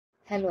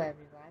Hello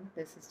everyone,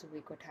 this is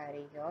Dhruvi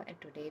Kothari here, and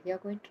today we are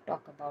going to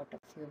talk about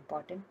a few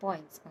important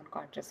points on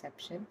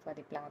contraception for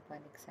the PLAB 1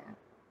 exam.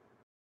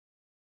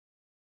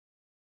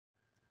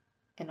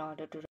 In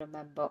order to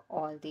remember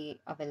all the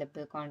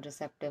available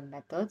contraceptive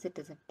methods, it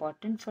is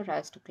important for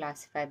us to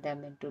classify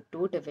them into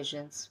two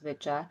divisions,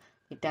 which are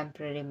the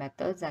temporary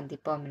methods and the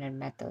permanent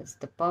methods.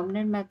 The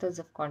permanent methods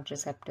of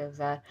contraceptives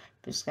are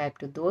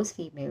prescribed to those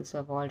females who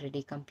have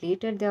already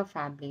completed their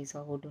families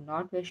or who do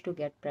not wish to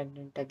get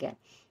pregnant again.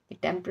 The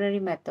temporary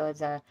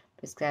methods are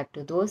prescribed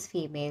to those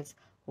females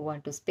who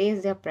want to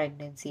space their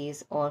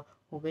pregnancies or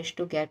who wish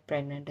to get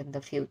pregnant in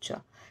the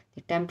future.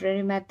 The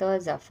temporary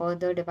methods are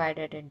further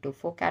divided into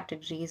four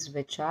categories,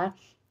 which are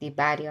the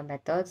barrier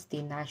methods,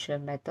 the natural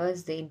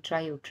methods, the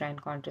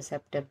intrauterine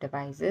contraceptive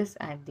devices,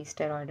 and the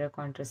steroidal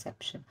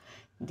contraception.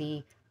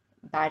 The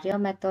barrier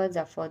methods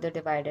are further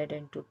divided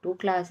into two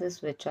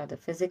classes, which are the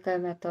physical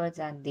methods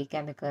and the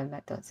chemical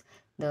methods.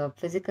 The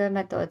physical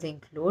methods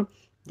include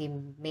the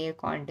male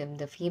condom,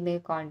 the female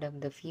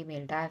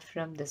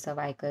diaphragm, the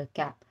cervical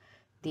cap.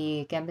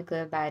 The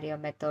chemical barrier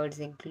methods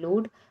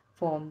include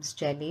foams,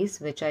 jellies,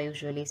 which are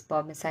usually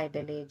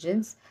spermicidal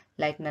agents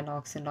like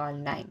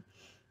naloxone 9.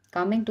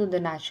 Coming to the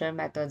natural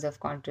methods of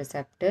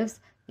contraceptives,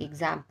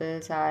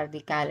 examples are the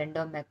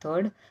calendar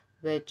method,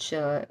 which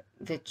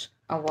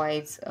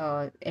avoids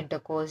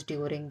intercourse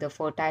during the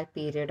fertile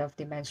period of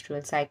the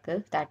menstrual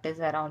cycle, that is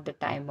around the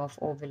time of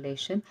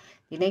ovulation.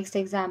 The next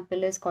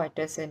example is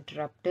coitus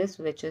interruptus,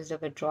 which is the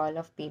withdrawal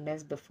of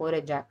penis before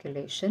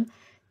ejaculation.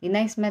 The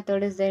next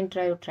method is the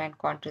intrauterine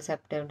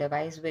contraceptive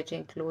device, which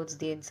includes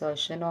the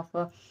insertion of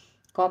a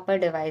copper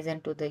device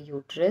into the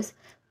uterus.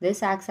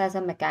 This acts as a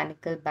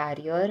mechanical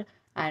barrier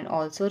and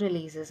also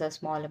releases a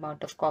small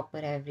amount of copper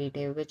every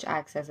day, which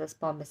acts as a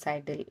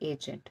spermicidal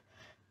agent.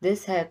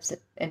 This helps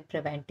in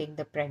preventing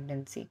the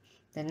pregnancy.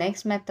 The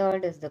next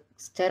method is the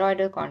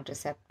steroidal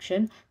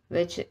contraception,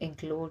 which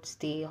includes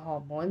the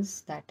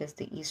hormones, that is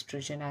the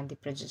estrogen and the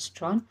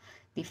progesterone.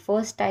 The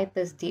first type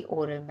is the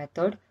oral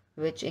method,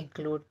 which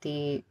include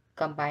the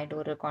combined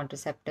oral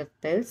contraceptive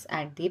pills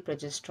and the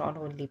progesterone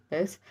only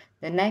pills.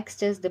 The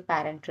next is the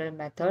parenteral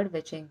method,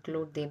 which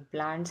include the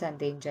implants and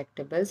the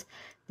injectables.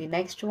 The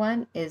next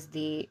one is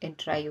the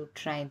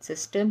intrauterine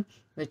system,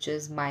 which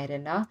is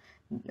Mirena.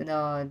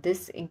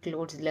 This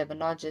includes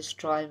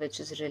levonorgestrel, which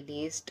is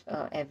released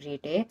every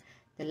day.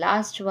 The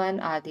last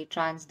one are the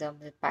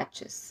transdermal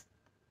patches.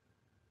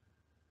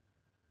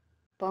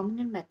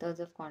 Permanent methods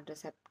of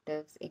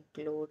contraceptives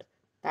include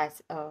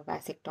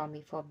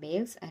vasectomy for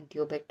males and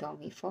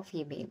tubectomy for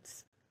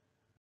females.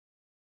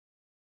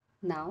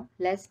 Now,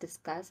 let's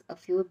discuss a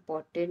few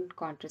important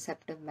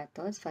contraceptive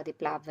methods for the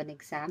PLAB 1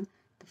 exam.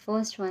 The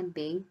first one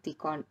being the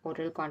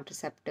oral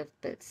contraceptive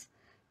pills.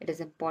 It is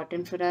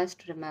important for us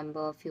to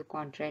remember a few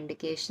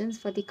contraindications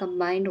for the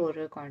combined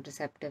oral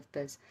contraceptive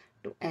pills.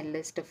 To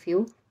enlist a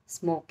few: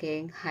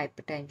 smoking,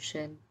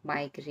 hypertension,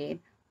 migraine,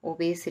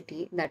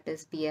 obesity, that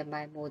is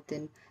BMI more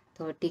than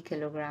 30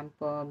 kg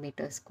per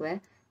meter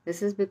square.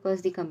 This is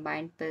because the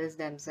combined pills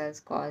themselves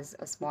cause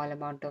a small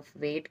amount of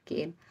weight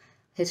gain.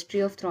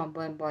 History of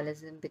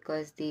thromboembolism,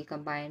 because the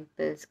combined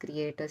pills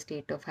create a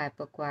state of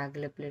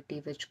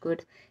hypercoagulability which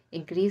could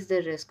increase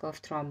the risk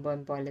of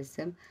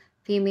thromboembolism.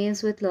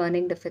 Females with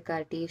learning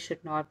difficulties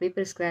should not be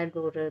prescribed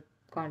oral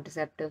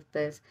contraceptive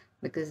pills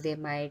because they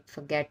might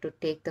forget to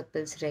take the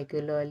pills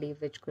regularly,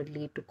 which could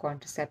lead to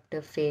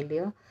contraceptive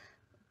failure.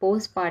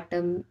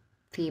 Postpartum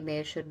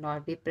female should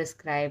not be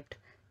prescribed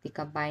the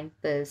combined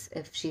pills.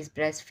 If she's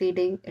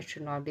breastfeeding, it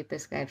should not be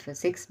prescribed for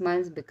 6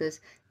 months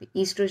because the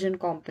estrogen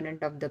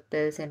component of the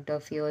pills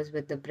interferes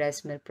with the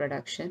breast milk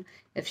production.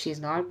 If she's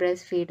not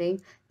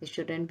breastfeeding, they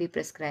shouldn't be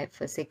prescribed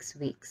for 6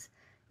 weeks.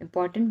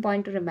 Important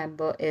point to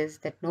remember is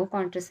that no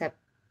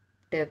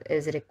contraceptive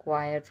is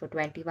required for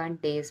 21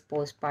 days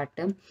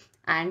postpartum,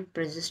 and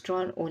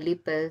progesterone only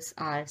pills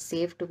are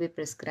safe to be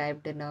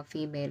prescribed in a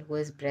female who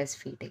is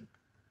breastfeeding.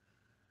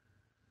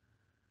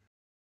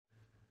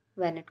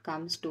 When it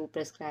comes to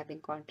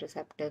prescribing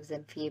contraceptives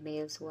in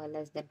females who are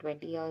less than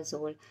 20 years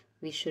old,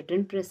 we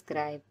shouldn't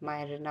prescribe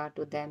Mirena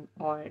to them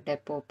or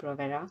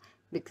Depo-Provera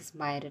because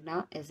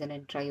Mirena is an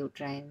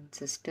intrauterine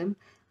system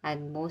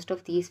and most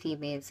of these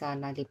females are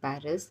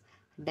nulliparous.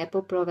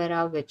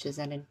 Depo-Provera, which is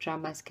an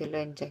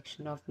intramuscular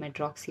injection of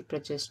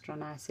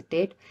medroxyprogesterone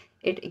acetate,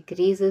 it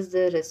increases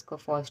the risk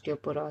of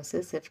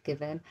osteoporosis if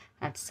given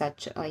at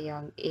such a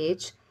young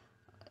age.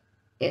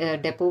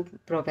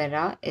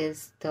 Depo-Provera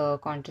is the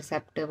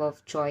contraceptive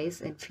of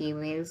choice in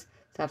females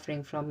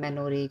suffering from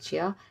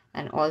menorrhagia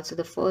and also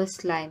the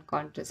first line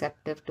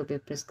contraceptive to be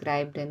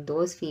prescribed in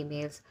those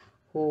females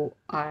who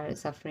are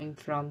suffering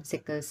from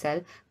sickle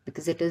cell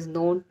because it is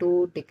known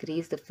to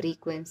decrease the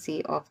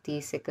frequency of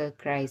the sickle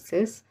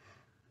crisis.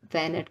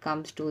 When it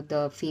comes to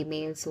the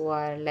females who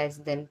are less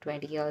than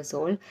 20 years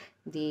old,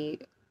 the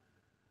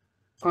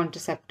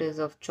contraceptives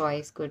of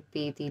choice could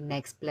be the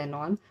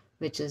Nexplanon,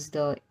 which is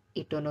the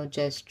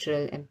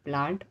etonogestrel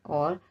implant,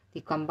 or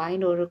the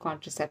combined oral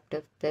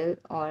contraceptive pill,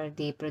 or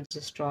the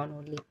progesterone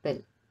only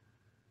pill.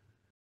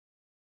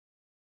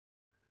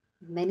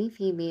 Many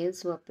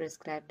females who are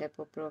prescribed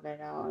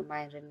Depo-Provera or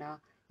Mirena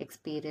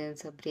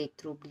experience a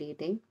breakthrough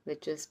bleeding,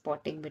 which is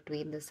spotting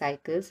between the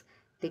cycles.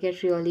 They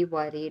get really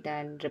worried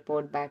and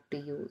report back to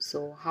you.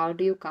 So, how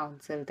do you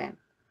counsel them?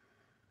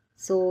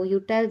 So, you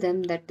tell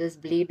them that this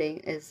bleeding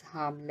is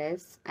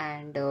harmless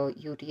and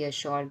you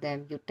reassure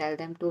them. You tell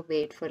them to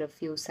wait for a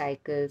few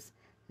cycles,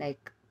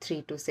 like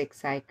 3 to 6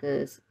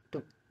 cycles,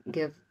 to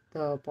give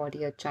the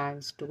body a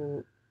chance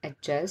to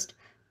adjust.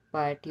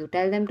 But you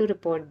tell them to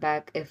report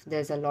back if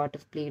there's a lot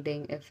of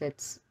bleeding, if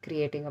it's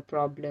creating a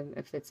problem,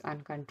 if it's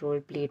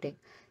uncontrolled bleeding.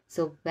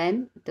 So,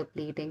 when the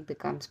bleeding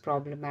becomes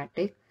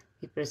problematic,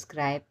 we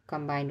prescribe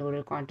combined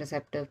oral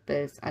contraceptive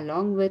pills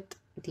along with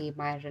the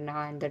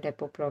Mirena and the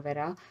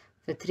Depo-Provera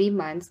for 3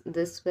 months.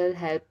 This will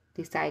help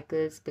the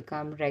cycles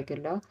become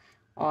regular,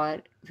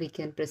 or we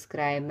can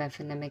prescribe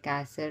mefenamic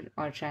acid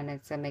or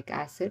tranexamic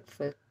acid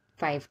for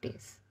 5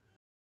 days.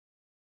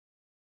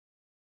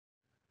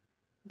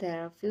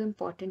 There are a few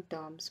important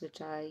terms which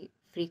are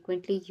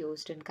frequently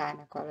used in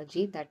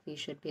gynecology that we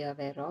should be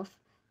aware of.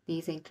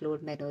 These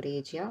include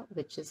menorrhagia,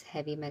 which is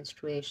heavy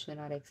menstruation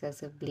or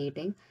excessive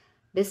bleeding,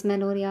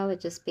 dysmenorrhea,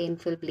 which is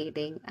painful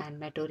bleeding,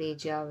 and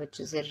metorrhagia,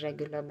 which is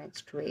irregular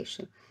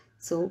menstruation.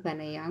 So,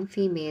 when a young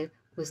female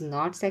who's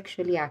not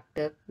sexually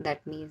active,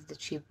 that means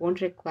that she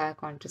won't require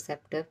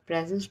contraceptive,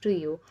 presents to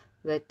you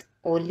with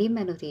only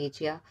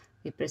menorrhagia,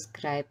 we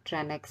prescribe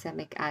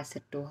tranexamic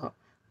acid to her.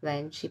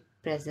 When she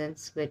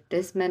presents with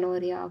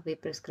dysmenorrhea, we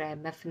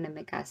prescribe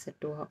mefenamic acid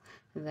to her.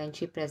 When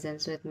she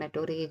presents with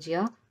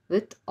metorrhagia,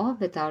 with or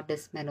without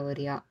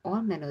dysmenorrhea or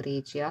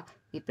menorrhagia,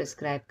 we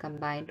prescribe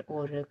combined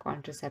oral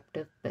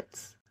contraceptive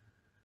pills.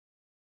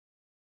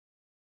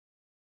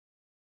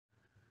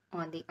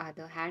 On the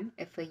other hand,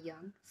 if a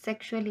young,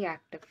 sexually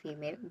active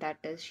female, that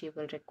is, she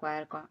will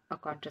require a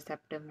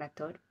contraceptive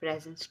method,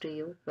 presents to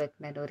you with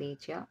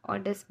menorrhagia or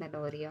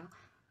dysmenorrhea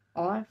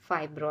or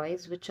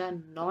fibroids which are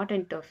not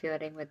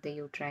interfering with the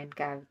uterine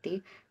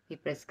cavity, we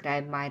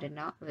prescribe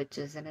Mirena, which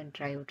is an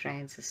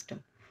intrauterine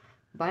system.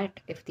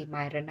 But if the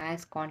Mirena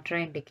is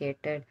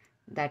contraindicated,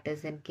 that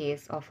is in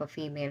case of a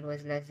female who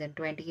is less than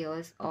 20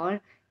 years, or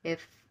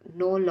if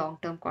no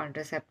long-term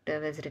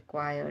contraceptive is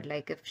required,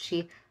 like if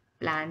she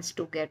plans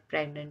to get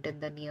pregnant in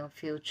the near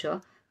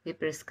future, we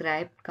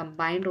prescribe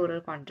combined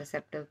oral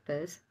contraceptive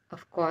pills,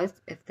 of course,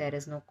 if there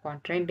is no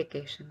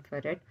contraindication for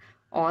it,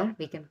 or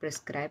we can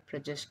prescribe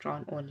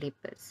progesterone only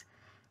pills.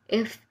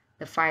 If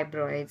the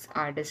fibroids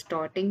are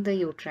distorting the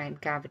uterine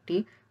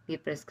cavity, we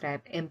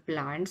prescribe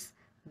implants,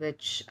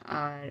 which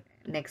are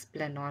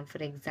Nexplanon, for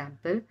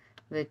example,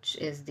 which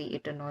is the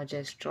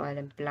etonogestrel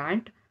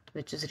implant,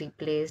 which is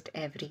replaced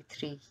every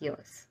 3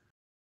 years.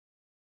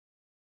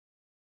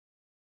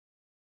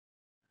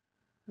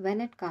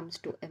 When it comes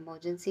to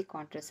emergency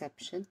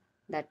contraception,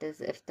 that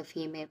is, if the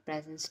female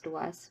presents to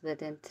us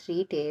within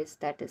 3 days,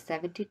 that is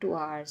 72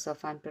 hours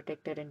of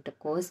unprotected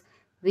intercourse,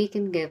 we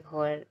can give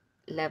her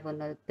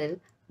Levonil pill,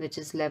 which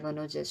is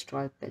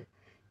levonorgestrel pill.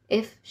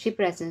 If she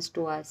presents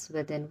to us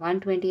within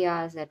 120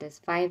 hours, that is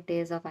 5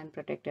 days of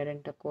unprotected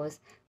intercourse,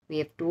 we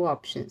have two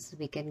options.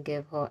 We can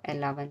give her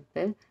Elavon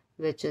pill,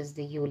 which is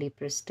the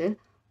ulipristal,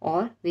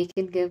 or we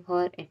can give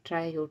her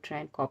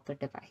intrauterine copper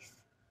device.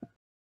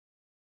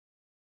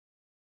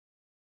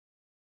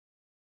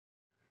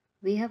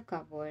 We have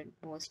covered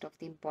most of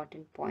the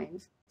important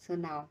points, so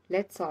now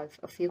let's solve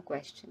a few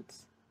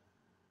questions.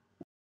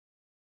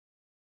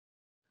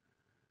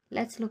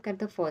 Let's look at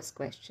the first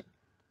question.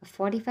 A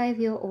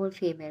 45-year-old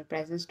female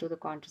presents to the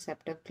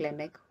contraceptive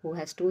clinic who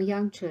has two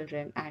young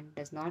children and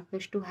does not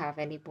wish to have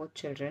any more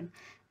children.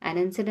 An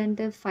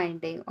incidental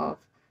finding of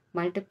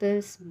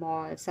multiple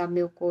small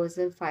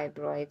submucosal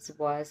fibroids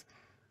was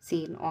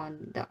seen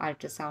on the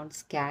ultrasound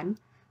scan.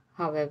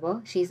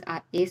 However, she is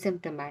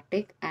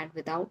asymptomatic and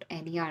without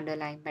any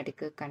underlying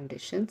medical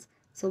conditions.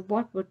 So,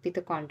 what would be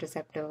the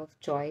contraceptive of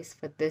choice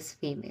for this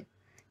female?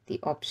 The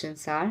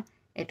options are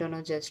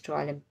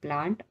etonogestrel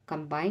implant,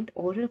 combined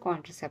oral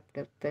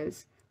contraceptive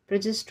pills,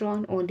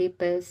 progesterone only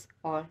pills,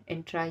 or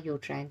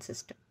intrauterine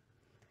system.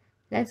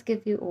 Let's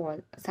give you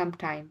all some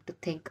time to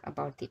think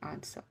about the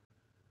answer.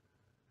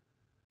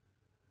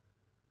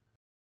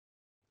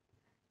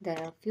 There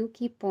are a few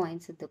key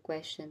points in the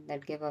question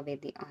that give away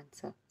the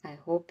answer. I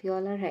hope you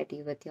all are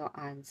ready with your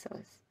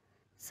answers.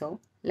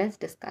 So, let's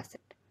discuss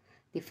it.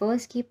 The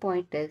first key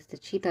point is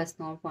that she does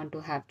not want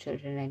to have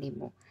children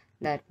anymore.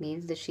 That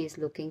means that she is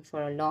looking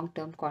for a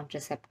long-term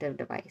contraceptive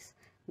device.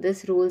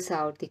 This rules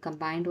out the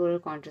combined oral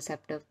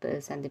contraceptive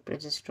pills and the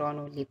progesterone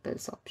only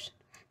pills option.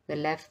 We're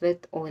left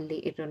with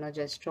only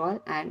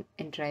etonogestrel and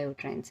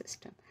intrauterine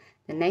system.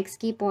 The next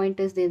key point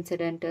is the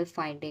incidental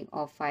finding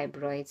of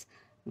fibroids,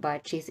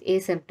 but she's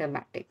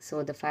asymptomatic,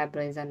 so the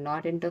fibroids are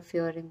not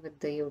interfering with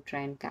the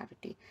uterine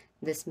cavity.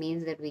 This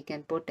means that we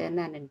can put in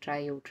an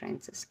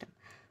intrauterine system.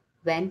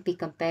 When we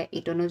compare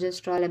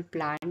etonogestrel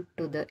implant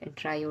to the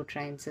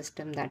intrauterine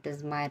system, that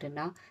is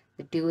Mirena,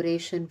 the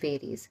duration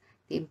varies.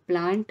 The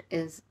implant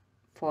is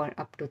for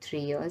up to 3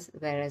 years,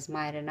 whereas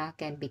Mirena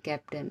can be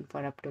kept in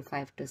for up to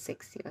 5 to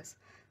 6 years.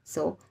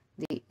 So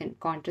the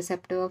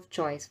contraceptive of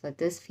choice for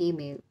this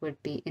female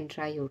would be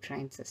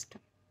intrauterine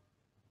system.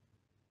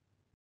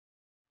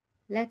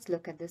 Let's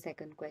look at the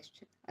second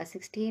question. A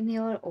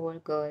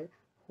 16-year-old girl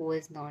who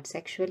is not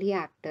sexually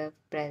active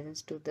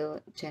presents to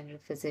the general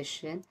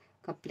physician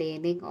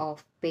complaining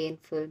of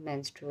painful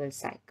menstrual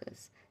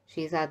cycles.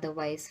 She is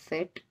otherwise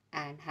fit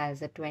and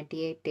has a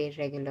 28-day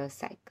regular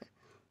cycle.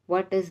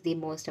 What is the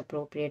most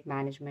appropriate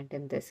management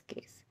in this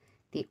case?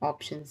 The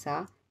options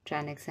are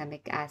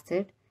tranexamic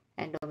acid,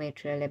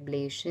 endometrial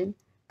ablation,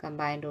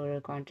 combined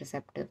oral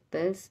contraceptive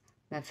pills,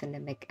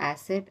 mefenamic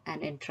acid,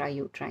 and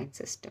intrauterine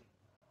system.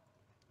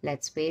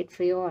 Let's wait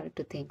for you all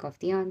to think of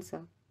the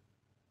answer.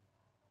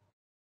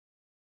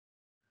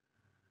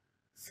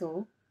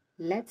 So,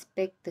 let's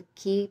pick the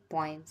key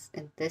points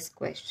in this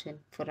question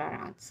for our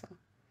answer.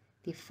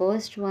 The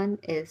first one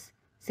is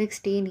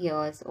 16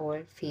 years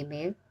old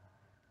female,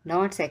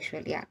 not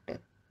sexually active.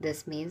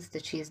 This means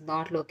that she is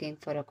not looking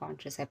for a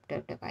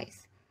contraceptive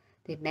device.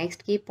 The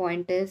next key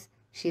point is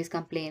she is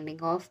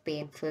complaining of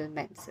painful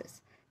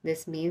menses.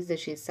 This means that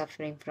she is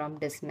suffering from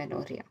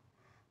dysmenorrhea.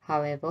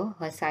 However,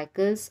 her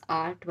cycles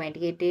are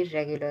 28-day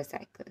regular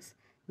cycles.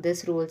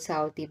 This rules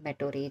out the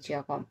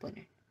metorrhagia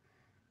component.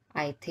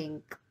 I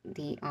think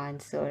the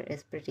answer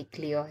is pretty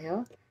clear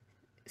here.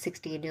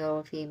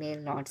 16-year-old female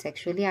not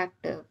sexually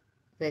active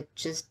with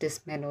just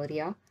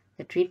dysmenorrhea.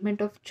 The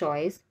treatment of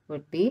choice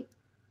would be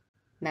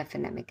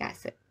mefenamic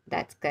acid.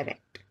 That's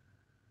correct.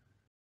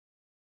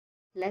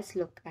 Let's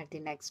look at the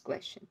next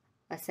question.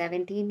 A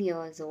 17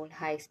 years old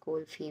high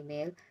school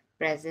female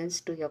presents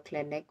to your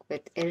clinic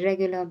with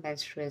irregular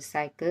menstrual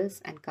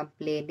cycles and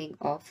complaining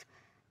of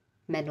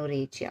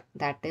menorrhagia,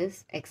 that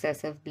is,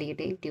 excessive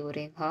bleeding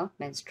during her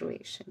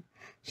menstruation.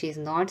 She is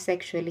not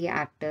sexually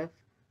active.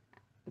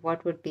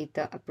 What would be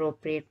the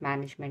appropriate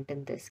management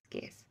in this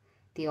case?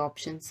 The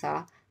options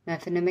are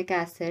mefenamic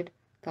acid,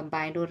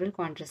 combined oral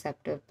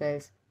contraceptive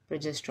pills,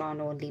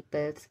 progesterone only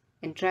pills,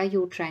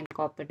 intrauterine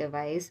copper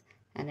device,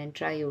 and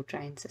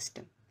intrauterine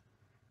system.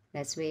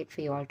 Let's wait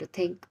for you all to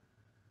think.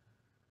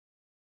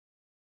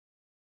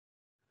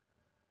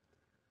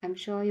 I'm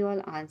sure you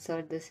all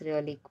answered this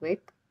really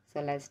quick,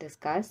 so let's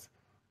discuss.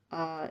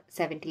 A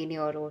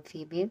 17-year-old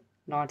female,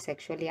 not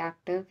sexually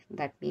active,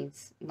 that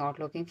means not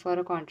looking for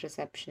a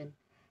contraception.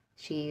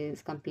 She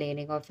is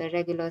complaining of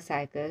irregular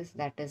cycles,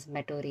 that is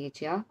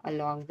metorrhagia,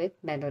 along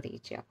with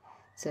menorrhagia.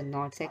 So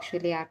not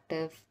sexually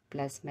active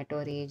plus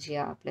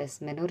metorrhagia plus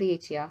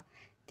menorrhagia,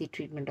 the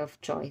treatment of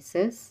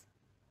choices.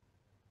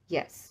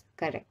 Yes,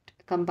 correct.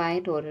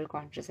 Combined oral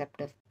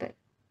contraceptive pill.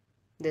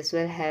 This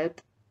will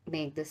help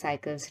make the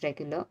cycles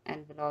regular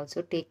and will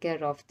also take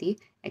care of the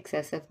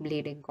excessive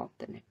bleeding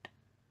component.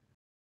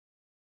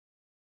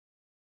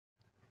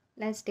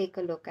 Let's take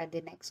a look at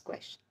the next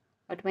question.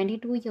 A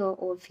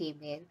 22-year-old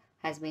female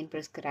has been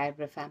prescribed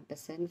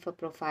rifampicin for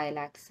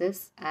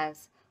prophylaxis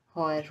as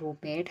her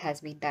roommate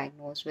has been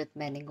diagnosed with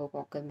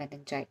meningococcal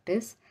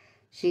meningitis.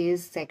 She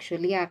is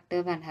sexually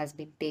active and has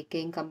been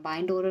taking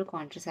combined oral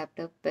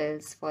contraceptive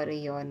pills for a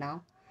year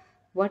now.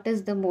 What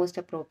is the most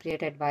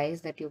appropriate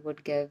advice that you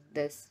would give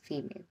this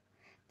female?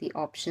 The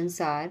options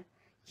are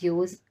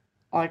use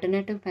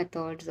alternative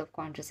methods of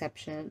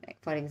contraception,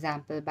 for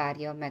example,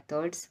 barrier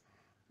methods,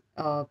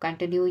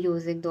 continue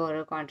using the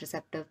oral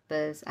contraceptive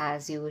pills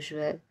as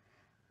usual,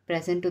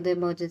 present to the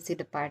emergency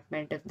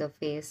department if the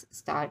face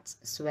starts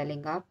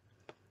swelling up.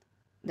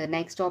 The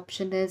next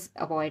option is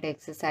avoid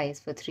exercise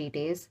for 3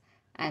 days.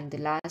 And the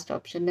last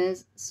option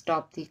is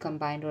stop the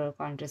combined oral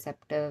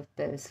contraceptive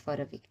pills for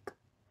a week.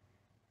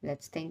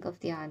 Let's think of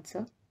the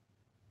answer.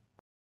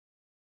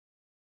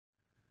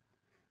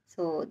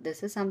 So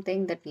this is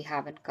something that we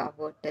haven't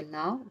covered till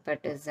now, but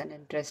is an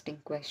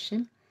interesting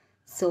question.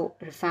 So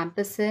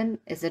rifampicin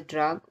is a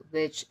drug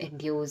which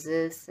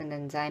induces an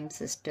enzyme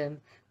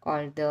system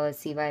called the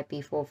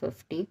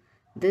CYP450.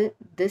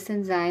 This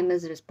enzyme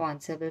is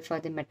responsible for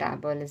the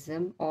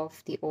metabolism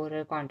of the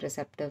oral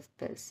contraceptive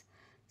pills.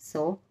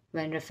 So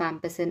when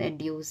rifampicin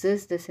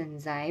induces this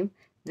enzyme,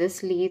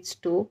 this leads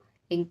to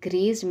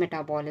increased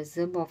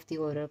metabolism of the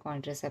oral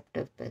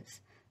contraceptive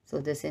pills. So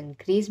this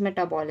increased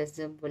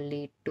metabolism will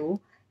lead to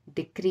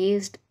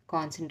decreased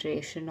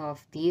concentration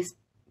of these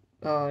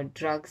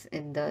drugs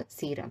in the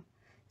serum.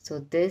 So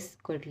this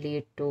could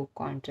lead to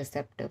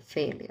contraceptive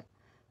failure,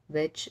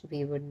 which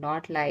we would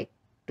not like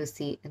to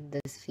see in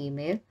this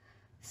female.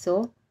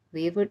 So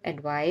we would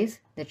advise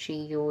that she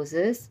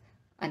uses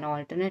an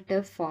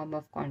alternative form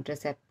of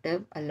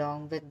contraceptive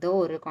along with the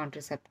oral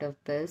contraceptive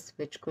pills,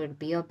 which could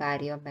be a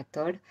barrier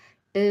method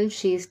till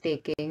she is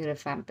taking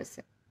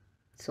rifampicin.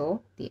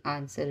 So the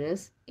answer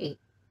is A.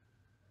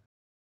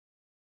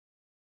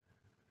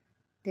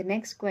 The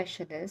next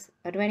question is,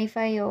 a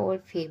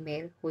 25-year-old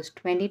female who's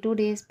 22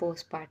 days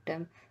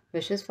postpartum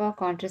wishes for a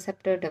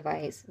contraceptive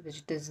device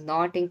which does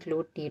not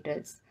include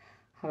needles.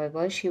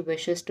 However, she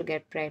wishes to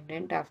get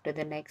pregnant after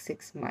the next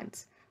 6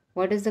 months.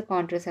 What is the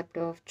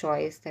contraceptive of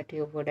choice that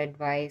you would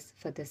advise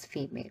for this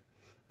female?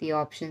 The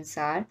options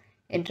are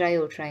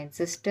intrauterine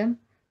system,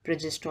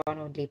 progesterone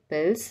only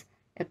pills,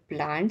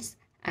 implants,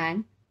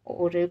 and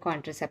oral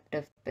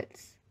contraceptive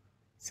pills.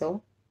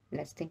 So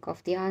let's think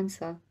of the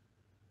answer.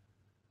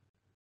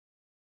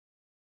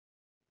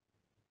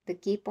 The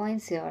key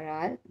points here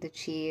are that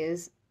she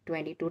is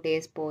 22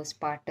 days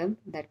postpartum.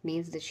 That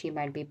means that she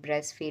might be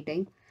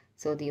breastfeeding.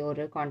 So the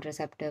oral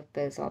contraceptive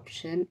pills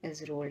option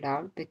is ruled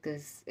out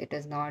because it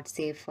is not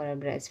safe for a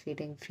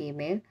breastfeeding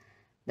female.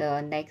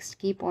 The next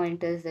key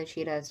point is that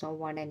she does not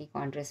want any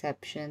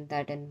contraception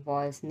that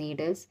involves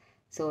needles,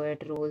 so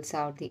it rules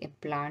out the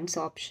implants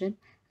option.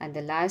 And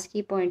the last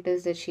key point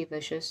is that she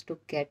wishes to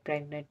get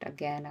pregnant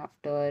again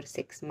after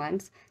 6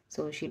 months,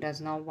 so she does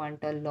not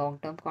want a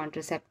long-term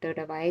contraceptive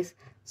device,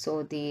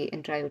 so the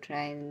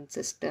intrauterine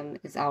system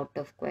is out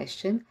of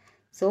question.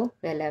 So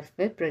we're left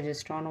with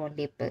progesterone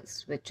only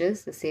pills, which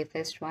is the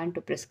safest one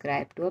to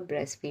prescribe to a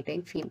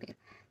breastfeeding female.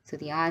 So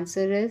the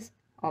answer is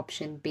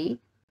option B,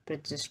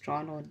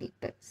 progesterone only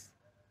pills.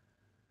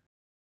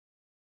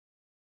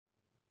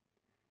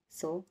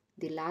 So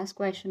the last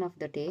question of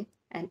the day,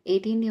 an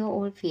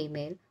 18-year-old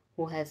female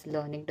who has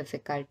learning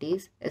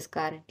difficulties is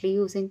currently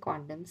using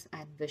condoms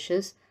and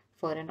wishes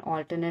for an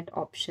alternate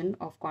option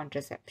of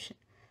contraception.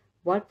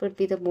 What would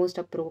be the most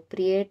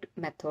appropriate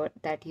method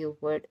that you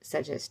would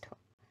suggest her?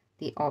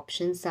 The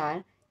options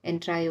are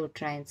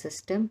intrauterine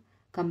system,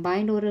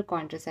 combined oral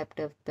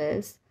contraceptive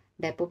pills,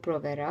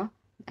 Depo-Provera,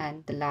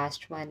 and the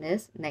last one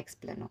is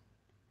Nexplanon.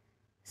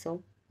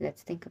 So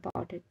let's think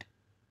about it.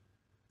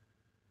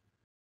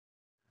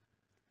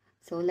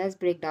 So let's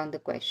break down the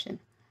question.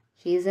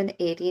 She is an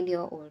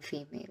 18-year-old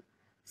female.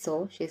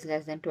 So she's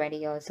less than 20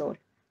 years old.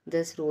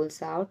 This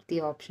rules out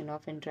the option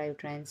of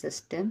intrauterine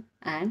system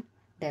and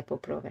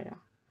Depo-Provera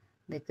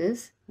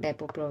because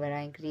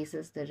Depo-Provera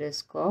increases the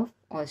risk of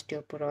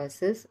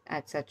osteoporosis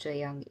at such a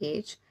young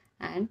age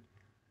and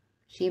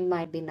she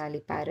might be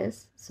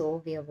nulliparous,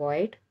 so we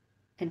avoid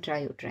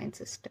intrauterine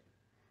system.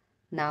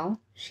 Now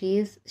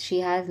she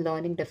has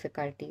learning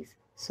difficulties,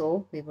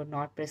 so we would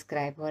not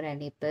prescribe her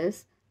any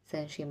pills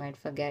since she might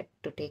forget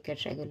to take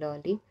it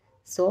regularly.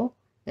 So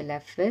we're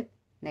left with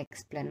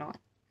Nexplanon,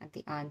 and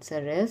the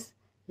answer is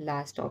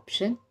last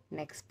option,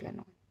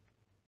 Nexplanon.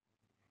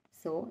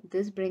 So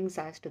this brings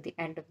us to the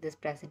end of this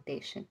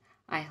presentation.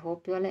 I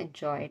hope you all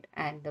enjoyed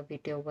and the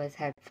video was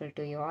helpful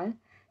to you all.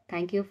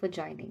 Thank you for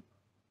joining.